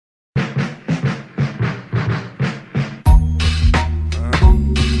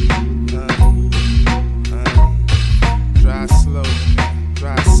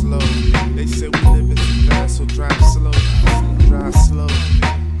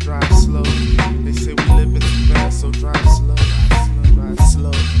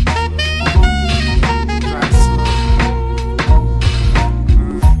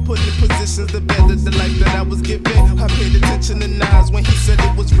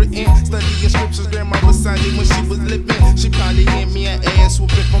written. Studying scriptures grandma recited when she was living. She probably hear me an ass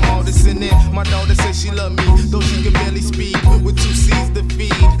whooping from all this in it. My daughter says she love me, though she can barely speak. With 2 C's to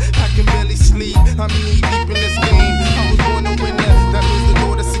feed, I can barely sleep. I'm knee deep in this game. I was born a winner, that means the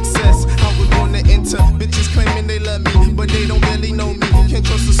door to success. I was born to enter. Bitches claiming they love me, but they don't really know me. Can't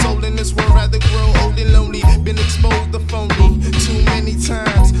trust a soul in this world, rather grow old and lonely. Been exposed to phony too many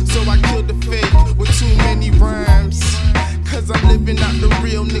times, so I killed the fake with too many rhymes. Cause I'm living out the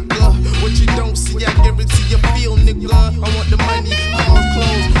real, nigga. What you don't see, I guarantee you feel, nigga. I want the money, cars,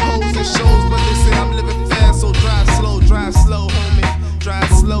 clothes, hoes, and shows. But they say I'm living fast, so drive slow, homie.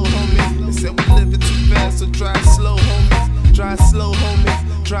 Drive slow, homie. They said we living too fast, so drive slow, homie. Drive slow,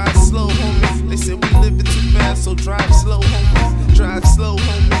 homie. Drive slow, homie. They said we living too fast, so drive slow, homie. Drive slow,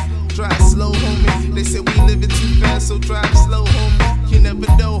 homie. Drive slow, homie. They said we living too fast, so drive